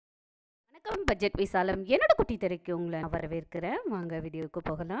வணக்கம் பட்ஜெட் விசாலம் என்னோட குட்டி திரைக்கு உங்களை நான் வரவேற்கிறேன். வாங்க வீடியோவுக்கு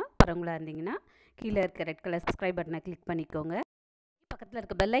போகலாம். வரவங்களா இருந்தீங்கன்னா கீழே இருக்க ரெட் கலர் சப்ஸ்கிரைப் பட்டனை கிளிக் பண்ணிக்கோங்க. பக்கத்தில்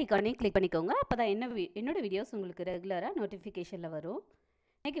இருக்க பெல் ஐக்கானையும் கிளிக் பண்ணிக்கோங்க. அப்போ தான் என்னோட வீடியோஸ் உங்களுக்கு ரெகுலராக நோட்டிஃபிகேஷனில் வரும்.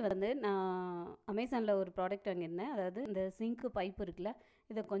 இன்றைக்கி வந்து நான் அமேசானில் ஒரு ப்ராடக்ட் வாங்கியிருந்தேன். அதாவது இந்த சிங்க்கு பைப் இருக்குல்ல,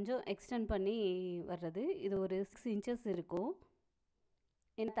 இதை கொஞ்சம் எக்ஸ்டெண்ட் பண்ணி வர்றது. இது ஒரு 6 இன்ச்சஸ் இருக்கும்.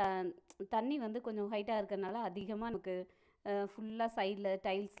 ஏன்னா தண்ணி வந்து கொஞ்சம் ஹைட்டாக இருக்கிறதுனால அதிகமாக நமக்கு ஃபுல்லாக சைடில்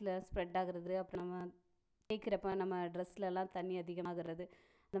டைல்ஸில் ஸ்ப்ரெட் ஆகுறது, அப்புறம் நம்ம தேய்க்கிறப்ப நம்ம ட்ரெஸ்லலாம் தண்ணி அதிகமாகிறது,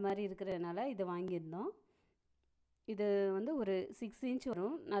 அந்த மாதிரி இருக்கிறதுனால இதை வாங்கியிருந்தோம். இது வந்து ஒரு 6 இன்ச்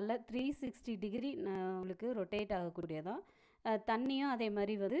வரும். நல்ல 360 டிகிரி உங்களுக்கு ரொட்டேட் ஆகக்கூடியதான். தண்ணியும் அதே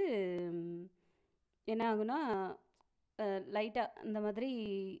மாதிரி வந்து என்ன ஆகுனா லைட்டாக இந்த மாதிரி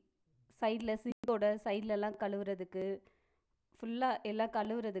சைடில் சிங்கோட சைட்லலாம் கழுவுறதுக்கு, ஃபுல்லாக எல்லாம்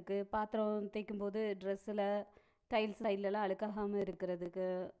கழுவுறதுக்கு, பாத்திரம் தேய்க்கும்போது ட்ரெஸ்ஸில் டைல்ஸ் சைட்லலாம் அழுக்காகாமல் இருக்கிறதுக்கு,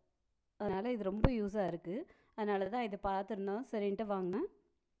 அதனால் இது ரொம்ப யூஸாக இருக்குது. அதனால தான் இது பார்த்துருந்தோம், சரின்ட்டு வாங்கினேன்.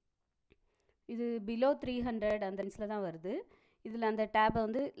 இது பிலோ 300 அந்த ரேஞ்சில் தான் வருது. இதில் அந்த டேப்பை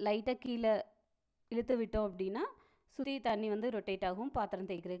வந்து லைட்டாக கீழே இழுத்து விட்டோம் அப்படின்னா சுற்றி தண்ணி வந்து ரொட்டேட் ஆகும். பாத்திரம்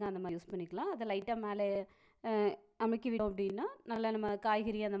தேய்க்கிறதுக்கு அந்த மாதிரி யூஸ் பண்ணிக்கலாம். அதை லைட்டாக மேலே அமுக்கி விட்டோம் அப்படின்னா நல்லா நம்ம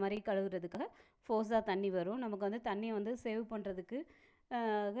காய்கறி அந்த மாதிரி கழுவுறதுக்காக ஃபோர்ஸாக தண்ணி வரும். நமக்கு வந்து தண்ணியை வந்து சேவ் பண்ணுறதுக்கு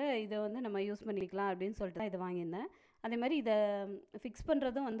இதை வந்து நம்ம யூஸ் பண்ணிக்கலாம் அப்படின்னு சொல்லிட்டு தான் இதை வாங்கியிருந்தேன். அதே மாதிரி இதை ஃபிக்ஸ்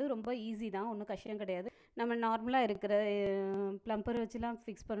பண்ணுறதும் வந்து ரொம்ப ஈஸி தான், ஒன்றும் கஷ்டம் கிடையாது. நம்ம நார்மலாக இருக்கிற ப்ளம்பர் வச்சுலாம்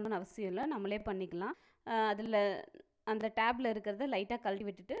ஃபிக்ஸ் பண்ணணும்னு அவசியம் இல்லை, நம்மளே பண்ணிக்கலாம். அதில் அந்த டேப்பில் இருக்கிறத லைட்டாக கழட்டி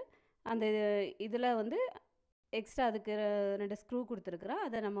விட்டுட்டு அந்த இதில் வந்து எக்ஸ்ட்ரா அதுக்கு 2 ஸ்க்ரூ கொடுத்துருக்குறோம்.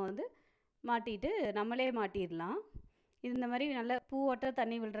 அதை நம்ம வந்து மாட்டிட்டு நம்மளே மாட்டிடலாம். இந்த மாதிரி நல்ல பூவாட்டம்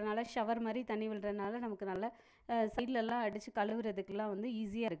தண்ணி விழுறதுனால, ஷவர் மாதிரி தண்ணி விழுறதுனால நமக்கு நல்ல சைட்லலாம் அடித்து கழுவுறதுக்கெலாம் வந்து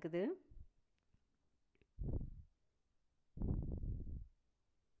ஈஸியாக இருக்குது.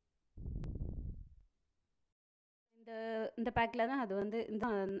 இந்த பேக்கில் தான் அது வந்து இந்த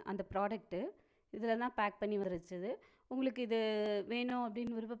அந்த ப்ராடக்ட்டு இதில் தான் பேக் பண்ணி வந்துருச்சுது. உங்களுக்கு இது வேணும்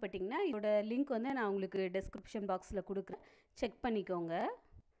அப்படின்னு விருப்பப்பட்டிங்கன்னா இதோட லிங்க் வந்து நான் உங்களுக்கு டிஸ்கிரிப்ஷன் பாக்ஸில் கொடுக்குறேன், செக் பண்ணிக்கோங்க.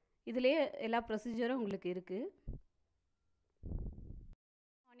 இதிலே எல்லா ப்ரொசீஜரும் உங்களுக்கு இருக்குது.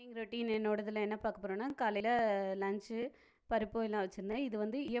 மார்னிங் ரொட்டீன் என்னோடதில் என்ன பார்க்க போகிறோன்னா, காலையில் லஞ்சு பருப்பு எல்லாம் வச்சுருந்தேன். இது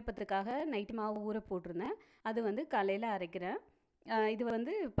வந்து இடியாப்பத்துக்காக நைட்டு மாவு ஊற போட்டிருந்தேன். அது வந்து காலையில் அரைக்கிறேன். இது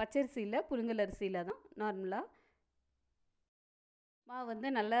வந்து பச்சரிசியில் புழுங்கல் அரிசியில் தான் நார்மலாக மாவு வந்து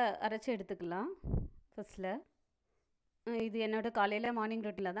நல்லா அரைச்சி எடுத்துக்கலாம். ஃபஸ்ட்டில் இது என்னோடய காலையில் மார்னிங்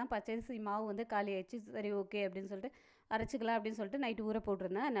ரொட்டீனில் தான். பச்சரிசி மாவு வந்து காலி ஆயிடுச்சு, சரி ஓகே அப்படின்னு சொல்லிட்டு அரைச்சிக்கலாம் அப்படின்னு சொல்லிட்டு நைட்டு ஊற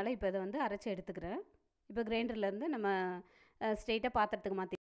போட்டிருந்தேன். அதனால் இப்போ இதை வந்து அரைச்சி எடுத்துக்கிறேன். இப்போ கிரைண்டர்லேருந்து நம்ம ஸ்ட்ரெயிட்டாக பாத்திரத்துக்கு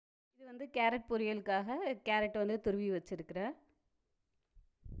மாற்றி, இது வந்து கேரட் பொரியலுக்காக கேரட் வந்து துருவி வச்சுருக்கிறேன்.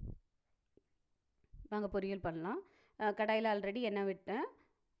 வாங்க பொரியல் பண்ணலாம். கடாயில் ஆல்ரெடி எண்ணெய் விட்டேன்.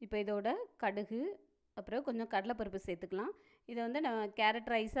 இப்போ இதோட கடுகு, அப்புறம் கொஞ்சம் கடலைப்பருப்பு சேர்த்துக்கலாம். இதை வந்து நம்ம கேரட்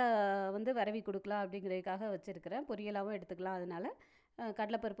ரைஸாக வந்து வரவி கொடுக்கலாம் அப்படிங்கிறதுக்காக வச்சுருக்கிறேன். பொரியலாகவும் எடுத்துக்கலாம், அதனால்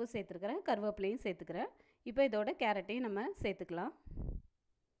கடலைப்பருப்பும் சேர்த்துருக்கிறேன், கருவேப்பிலையும் சேர்த்துக்கிறேன். இப்போ இதோட கேரட்டையும் நம்ம சேர்த்துக்கலாம்.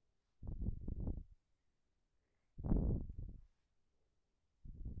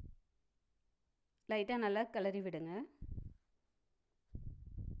 லைட்டாக நல்லா கிளறி விடுங்க.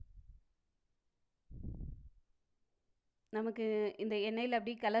 நமக்கு இந்த எண்ணெயில்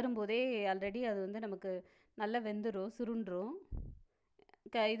அப்படி கிளறும் போதே ஆல்ரெடி அது வந்து நமக்கு நல்லா வெந்துடும், சுருண்டுரும்.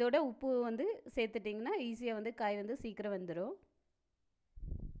 இதோட உப்பு வந்து சேர்த்துட்டிங்கன்னா ஈஸியாக வந்து காய் வந்து சீக்கிரம் வெந்துடும்.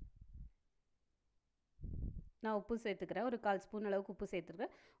 நான் உப்பு சேர்த்துக்கிறேன், ஒரு 1/4 ஸ்பூன் அளவுக்கு உப்பு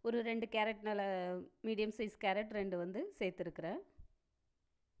சேர்த்துருக்கேன். ஒரு 2 கேரட், நல்ல மீடியம் சைஸ் கேரட் 2 வந்து சேர்த்துருக்குறேன்.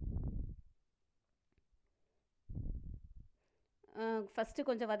 ஃபஸ்ட்டு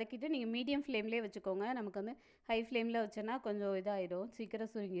கொஞ்சம் வதக்கிட்டு நீங்கள் மீடியம் ஃப்ளேம்லேயே வச்சுக்கோங்க. நமக்கு வந்து ஹை ஃப்ளேமில் வச்சோன்னா கொஞ்சம் இதாகிடும், சீக்கிரம்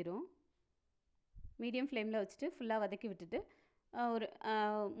சுருங்கிடும். மீடியம் ஃப்ளேமில் வச்சுட்டு ஃபுல்லாக வதக்கி விட்டுட்டு ஒரு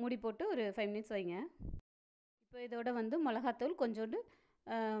மூடி போட்டு ஒரு 5 மினிட்ஸ் வைங்க. இப்போ இதோட வந்து மிளகாத்தூள் கொஞ்சோண்டு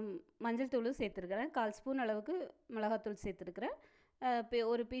மஞ்சள் தூளும் சேர்த்துருக்குறேன். 1/4 ஸ்பூன் அளவுக்கு மிளகாத்தூள் சேர்த்துருக்குறேன். இப்போ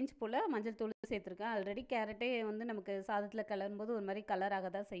ஒரு பிஞ்ச் போல் மஞ்சள் தூள் சேர்த்துருக்கேன். ஆல்ரெடி கேரட்டே வந்து நமக்கு சாதத்தில் கலரும்போது ஒரு மாதிரி கலராக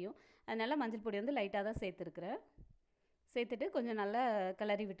தான் செய்யும், அதனால் மஞ்சள் பொடி வந்து லைட்டாக தான் சேர்த்துருக்குறேன். சேர்த்துட்டு கொஞ்சம் நல்லா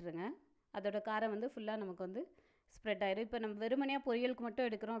கிளறி விட்டுருங்க. அதோட காரம் வந்து ஃபுல்லாக நமக்கு வந்து ஸ்ப்ரெட் ஆகிடும். இப்போ நம்ம வெறுமனையாக பொரியலுக்கு மட்டும்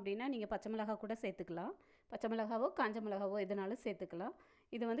எடுக்கிறோம் அப்படின்னா நீங்கள் பச்சை மிளகா கூட சேர்த்துக்கலாம். பச்சை மிளகாவோ காஞ்ச மிளகாவோ எதுனாலும் சேர்த்துக்கலாம்.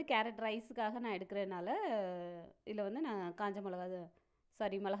 இது வந்து கேரட் ரைஸுக்காக நான் எடுக்கிறதுனால இதில் வந்து நான் காஞ்ச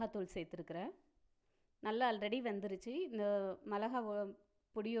மிளகாத்தூள் சேர்த்துருக்குறேன். நல்லா ஆல்ரெடி வெந்துருச்சு. இந்த மிளகா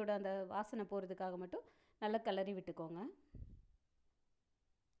பொடியோட அந்த வாசனை போகிறதுக்காக மட்டும் நல்லா கிளறி விட்டுக்கோங்க.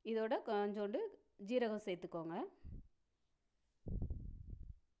 இதோட கொஞ்சோண்டு ஜீரகம் சேர்த்துக்கோங்க.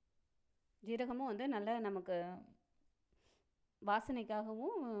 ஜீரகமும் வந்து நல்லா நமக்கு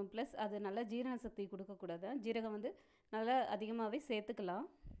வாசனைக்காகவும் ப்ளஸ் அது நல்லா ஜீரண சக்தி கொடுக்கக்கூடாது. ஜீரகம் வந்து நல்லா அதிகமாகவே சேர்த்துக்கலாம்.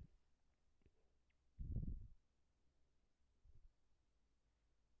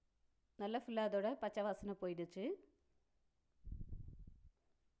 நல்லா ஃபுல்லாக அதோட பச்சை வாசனை போயிடுச்சு.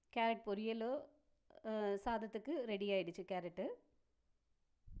 கேரட் பொரியலோ சாதத்துக்கு ரெடி ஆகிடுச்சு கேரட்டு.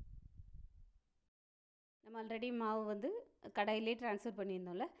 நம்ம ஆல்ரெடி மாவு வந்து கடாயிலே ட்ரான்ஸ்ஃபர்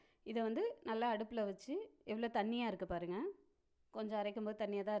பண்ணியிருந்தோம்ல, இதை வந்து நல்லா அடுப்பில் வச்சு எவ்வளோ தண்ணியாக இருக்குது பாருங்கள். கொஞ்சம் அரைக்கும் போது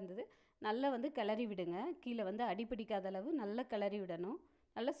தண்ணியாக தான் இருந்தது. நல்லா வந்து கிளறி விடுங்க. கீழே வந்து அடிப்பிடிக்காத அளவு நல்லா கிளறி விடணும்.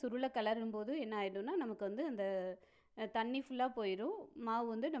 நல்லா சுருளை கிளறும் போது என்ன ஆகிடும்னா நமக்கு வந்து அந்த தண்ணி ஃபுல்லாக போயிடும். மாவு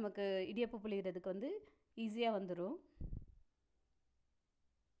வந்து நமக்கு இடியப்பம் புளிகிறதுக்கு வந்து ஈஸியாக வந்துடும்.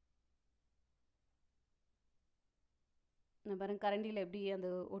 நான் பாருங்கள் கரண்டியில் எப்படி அந்த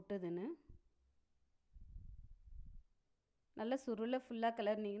ஒட்டுதுன்னு. நல்லா சுருளை ஃபுல்லாக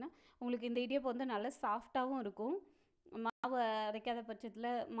கிளறினீங்கன்னா உங்களுக்கு இந்த இடியப்பம் வந்து நல்லா சாஃப்டாகவும் இருக்கும். மாவு அரைக்காத பட்சத்தில்,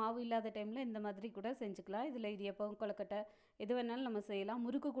 மாவு இல்லாத டைமில் இந்த மாதிரி கூட செஞ்சுக்கலாம். இதில் இடியப்பம், கொழுக்கட்டை எது வேணாலும் நம்ம செய்யலாம்.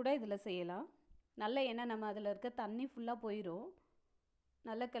 முறுக்கு கூட இதில் செய்யலாம். நல்ல ஏன்னா நம்ம அதில் இருக்க தண்ணி ஃபுல்லாக போயிடும்.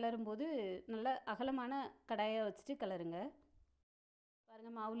 நல்லா கிளறும்போது நல்லா அகலமான கடாயை வச்சுட்டு கிளறுங்க.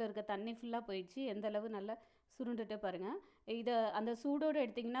 பாருங்கள் மாவில் இருக்க தண்ணி ஃபுல்லாக போயிடுச்சு. எந்த அளவு நல்லா சுருண்டுட்டு பாருங்கள். இதை அந்த சூடோடு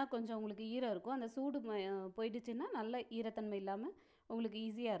எடுத்திங்கன்னா கொஞ்சம் உங்களுக்கு ஈரம் இருக்கும். அந்த சூடு போயிடுச்சுன்னா நல்லா ஈரத்தன்மை இல்லாமல் உங்களுக்கு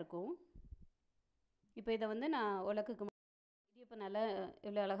ஈஸியாக இருக்கும். இப்போ இதை வந்து நான் உலக்குக்கு இடியப்பம் நல்லா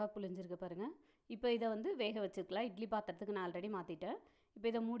எவ்வளோ அழகாக புளிஞ்சிருக்கு பாருங்கள். இப்போ இதை வந்து வேக வச்சுக்கலாம். இட்லி பாத்திரத்துக்கு நான் ஆல்ரெடி மாற்றிட்டேன். இப்போ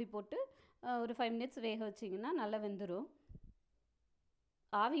இதை மூடி போட்டு ஒரு 5 மினிட்ஸ் வேக வச்சிங்கன்னா நல்லா வெந்துடும்.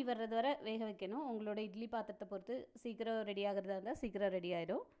 ஆவி வர்றது வரை வேக வைக்கணும். உங்களோட இட்லி பாத்திரத்தை பொறுத்து சீக்கிரம் ரெடி ஆகிறதா இருந்தால் சீக்கிரம் ரெடி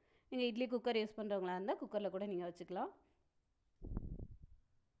ஆகிடும். நீங்கள் இட்லி குக்கர் யூஸ் பண்ணுறவங்களா இருந்தால் குக்கரில் கூட நீங்கள் வச்சுக்கலாம்.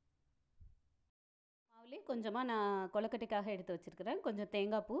 மாவுலேயே கொஞ்சமாக நான் கொழுக்கட்டைக்காக எடுத்து வச்சுருக்கிறேன். கொஞ்சம்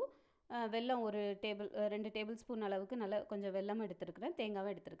தேங்காய் பூ, வெல்லம் ஒரு 2 டேபிள் ஸ்பூன் அளவுக்கு நல்லா கொஞ்சம் வெல்லம் எடுத்துருக்கிறேன்.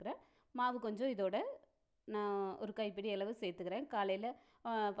 தேங்காவும் எடுத்துருக்கிறேன். மாவு கொஞ்சம் இதோட நான் ஒரு கைப்பிடி அளவு சேர்த்துக்கிறேன். காலையில்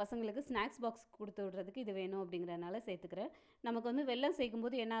பசங்களுக்கு ஸ்நாக்ஸ் பாக்ஸ் கொடுத்து விட்றதுக்கு இது வேணும் அப்படிங்கிறனால சேர்த்துக்கிறேன். நமக்கு வந்து வெல்லம்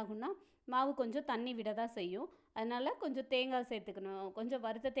சேர்க்கும்போது என்ன ஆகும்னா மாவு கொஞ்சம் தண்ணி விட தான் செய்யும். அதனால் கொஞ்சம் தேங்காய் சேர்த்துக்கணும். கொஞ்சம்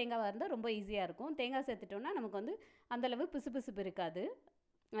வறுத்த தேங்காவாக இருந்தால் ரொம்ப ஈஸியாக இருக்கும். தேங்காய் சேர்த்துட்டோன்னா நமக்கு வந்து அந்தளவு பிசுபிசுப்பு இருக்காது.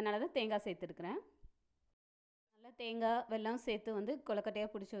 அதனால தான் தேங்காய் சேர்த்துருக்குறேன். நல்லா தேங்காய் வெல்லம் சேர்த்து வந்து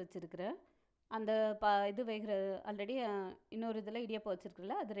கொழுக்கட்டையாக பிடிச்சி வச்சுருக்கிறேன். அந்த இது வேகிற ஆல்ரெடி இன்னொரு இதில் இடியப்பம்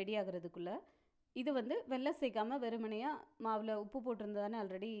வச்சுருக்குறல அது ரெடி ஆகிறதுக்குள்ளே இது வந்து வெல்லம் சேர்க்காமல் வெறுமனையாக மாவில் உப்பு போட்டிருந்தானே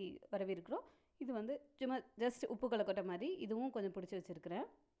ஆல்ரெடி வரவிருக்கிறோம். இது வந்து சும்மா ஜஸ்ட் உப்பு கொழுக்கட்டை மாதிரி இதுவும் கொஞ்சம் பிடிச்சி வச்சுருக்கிறேன்.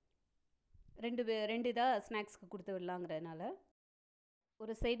 2 இதாக ஸ்நாக்ஸ்க்கு கொடுத்து விடலாங்கிறதுனால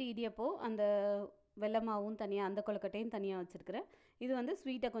ஒரு சைடு இடியப்பம் அந்த வெல்ல மாவும் தனியாக அந்த கொழுக்கட்டையும் தனியாக வச்சுருக்கிறேன். இது வந்து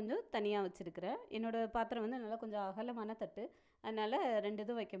ஸ்வீட்டை கொஞ்சம் தனியாக வச்சுருக்கிறேன். என்னோடய பாத்திரம் வந்து நல்லா கொஞ்சம் அகலமான தட்டு, அதனால் 2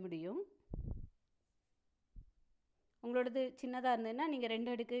 இதுவும் வைக்க முடியும். உங்களோடது சின்னதாக இருந்ததுன்னா நீங்கள்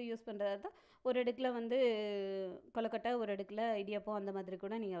 2 அடுக்கு யூஸ் பண்ணுறதா இருந்தால் ஒரு அடுக்கில் வந்து கொழுக்கட்டை, ஒரு அடுக்கில் இடியப்பம் அந்த மாதிரி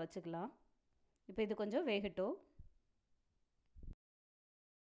கூட நீங்கள் வச்சுக்கலாம். இப்போ இது கொஞ்சம் வேகட்டும்.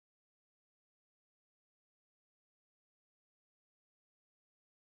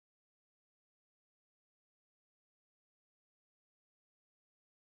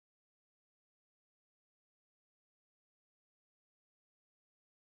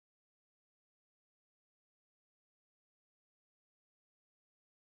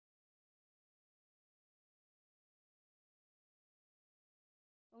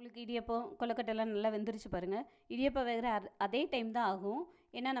 உங்களுக்கு இடியப்பம் கொழுக்கட்டைலாம் நல்லா வெந்துருச்சு பாருங்கள். இடியப்பம் வேகிற அதே டைம் தான் ஆகும்.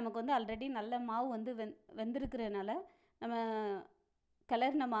 ஏன்னா நமக்கு வந்து ஆல்ரெடி நல்ல மாவு வந்து வெந்திருக்கிறதுனால நம்ம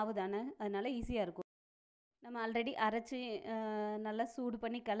கிளறின மாவு தானே, அதனால் ஈஸியாக இருக்கும். நம்ம ஆல்ரெடி அரைச்சி நல்லா சூடு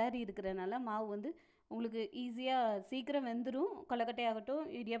பண்ணி கிளறி இருக்கிறதுனால மாவு வந்து உங்களுக்கு ஈஸியாக சீக்கிரம் வெந்துடும். கொழுக்கட்டையாகட்டும்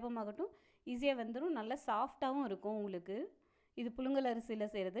இடியப்பமாகட்டும் ஈஸியாக வெந்துடும். நல்லா சாஃப்டாகவும் இருக்கும் உங்களுக்கு. இது புழுங்கல்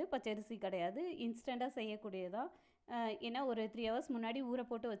அரிசியில் செய்கிறது, பச்சரிசி கிடையாது. இன்ஸ்டண்ட்டாக செய்யக்கூடியதான். ஏன்னா ஒரு 3 ஹவர்ஸ் முன்னாடி ஊற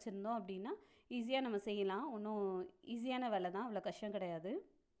போட்டு வச்சுருந்தோம் அப்படின்னா ஈஸியாக நம்ம செய்யலாம். ஒன்றும் ஈஸியான வேலை தான், அவ்வளோ கஷ்டம் கிடையாது.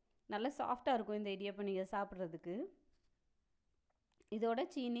 நல்லா சாஃப்டாக இருக்கும் இந்த இடியப்பம் நீங்கள் சாப்பிட்றதுக்கு. இதோட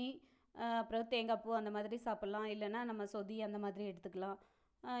சீனி அப்புறம் தேங்காய் பூ அந்த மாதிரி சாப்பிட்லாம். இல்லைன்னா நம்ம சொதி அந்த மாதிரி எடுத்துக்கலாம்.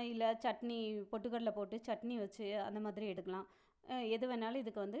 இல்லை சட்னி பொட்டுக்கடலை போட்டு சட்னி வச்சு அந்த மாதிரி எடுக்கலாம். எது வேணாலும்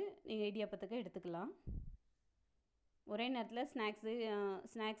இதுக்கு வந்து நீங்கள் இடியப்பத்துக்கு எடுத்துக்கலாம். ஒரே நேரத்தில்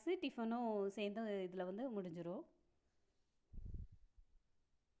ஸ்நாக்ஸு டிஃபனும் சேர்ந்து இதில் வந்து முடிஞ்சிடும்.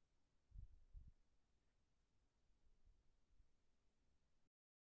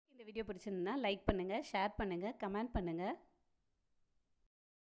 இந்த வீடியோ பிடிச்சிருந்தா லைக் பண்ணுங்கள், ஷேர் பண்ணுங்கள், கமெண்ட் பண்ணுங்கள்.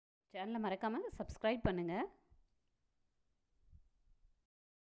 சேனலை மறக்காமல் சப்ஸ்கிரைப் பண்ணுங்கள்.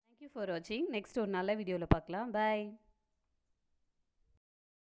 தேங்க்யூ ஃபார் வாட்சிங். நெக்ஸ்ட் ஒரு நல்ல வீடியோவில் பார்க்கலாம். பாய்.